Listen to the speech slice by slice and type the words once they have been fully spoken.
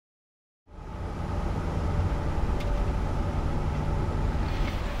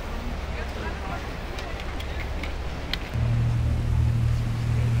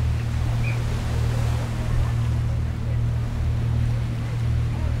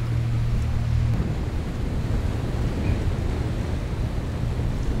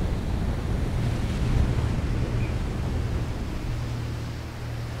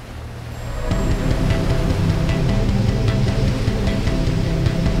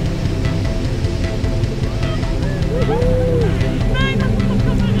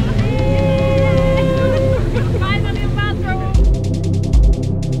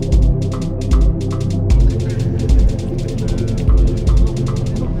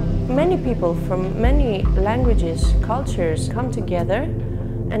many people from many languages, cultures come together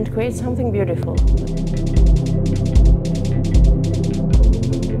and create something beautiful.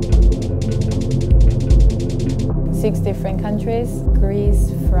 6 different countries: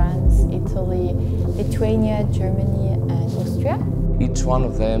 Greece, France, Italy, Lithuania, Germany and Austria. Each one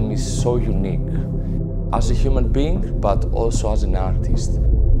of them is so unique as a human being, but also as an artist.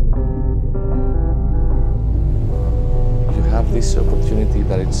 You have this opportunity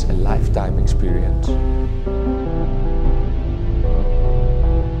that it's a lifetime experience.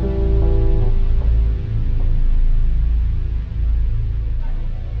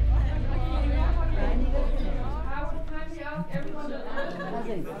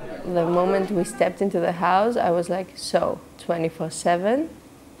 The moment we stepped into the house, I was like, so 24/7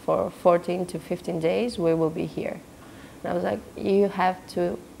 for 14 to 15 days, we will be here. And I was like, you have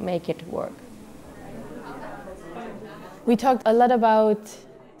to make it work. We talked a lot about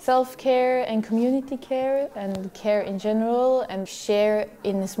self-care and community care and care in general, and share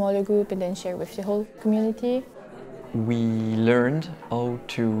in a smaller group and then share with the whole community. We learned how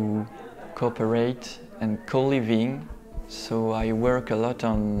to cooperate and co-living, so I work a lot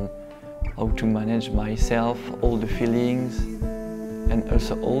on how to manage myself, all the feelings and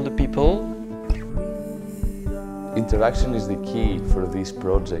also all the people. Interaction is the key for these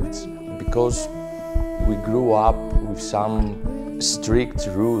projects because we grew up with some strict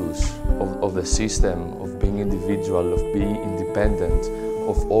rules of the system, of being individual, of being independent,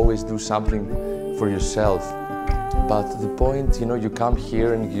 of always do something for yourself. But the point, you come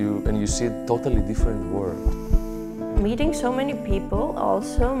here and you see a totally different world. Meeting so many people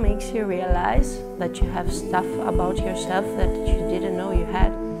also makes you realize that you have stuff about yourself that you didn't know you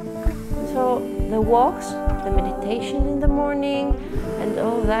had. So the walks, the meditation in the morning and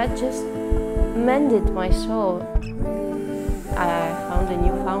all that just mended my soul. I found a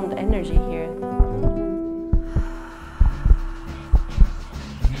newfound energy here.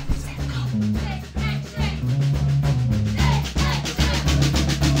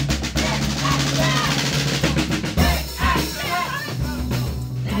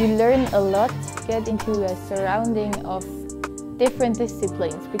 You learn a lot to get into a surrounding of different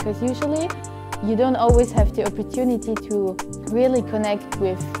disciplines, because usually you don't always have the opportunity to really connect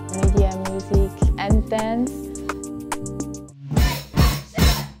with media, music and dance.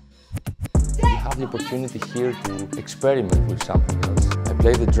 You have the opportunity here to experiment with something else. I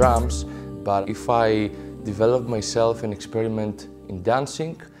play the drums, but if I develop myself and experiment in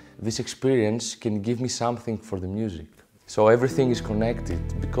dancing, this experience can give me something for the music. So everything is connected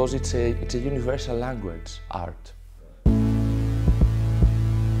because it's a universal language, art.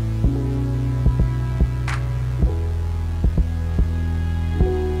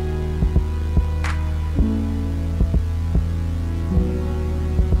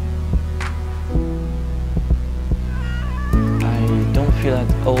 I don't feel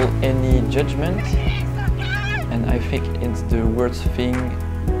at all any judgment, and I think it's the worst thing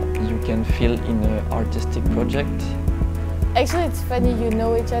you can feel in an artistic project. Actually, it's funny, you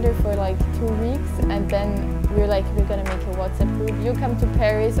know each other for like 2 weeks and then we're gonna make a WhatsApp group. You come to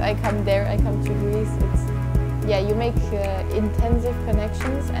Paris, I come there, I come to Greece. Yeah, you make intensive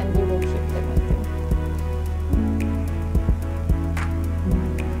connections and you will keep them, I think.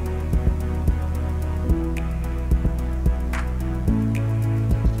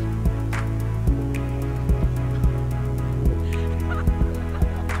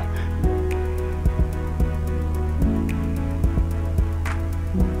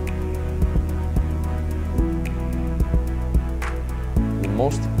 The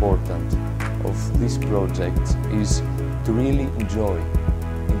most important of this project is to really enjoy,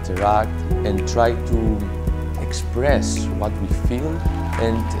 interact and try to express what we feel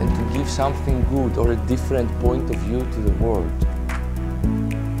and to give something good or a different point of view to the world.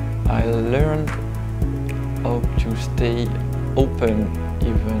 I learned how to stay open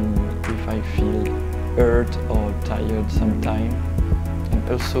even if I feel hurt or tired sometimes, and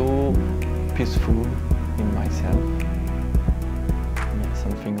also peaceful in myself.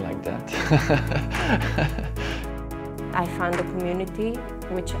 Something like that. I found a community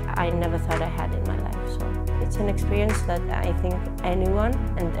which I never thought I had in my life. So it's an experience that I think anyone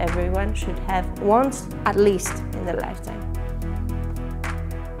and everyone should have once at least in their lifetime.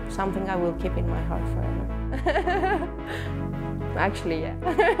 Something I will keep in my heart forever. Actually, yeah.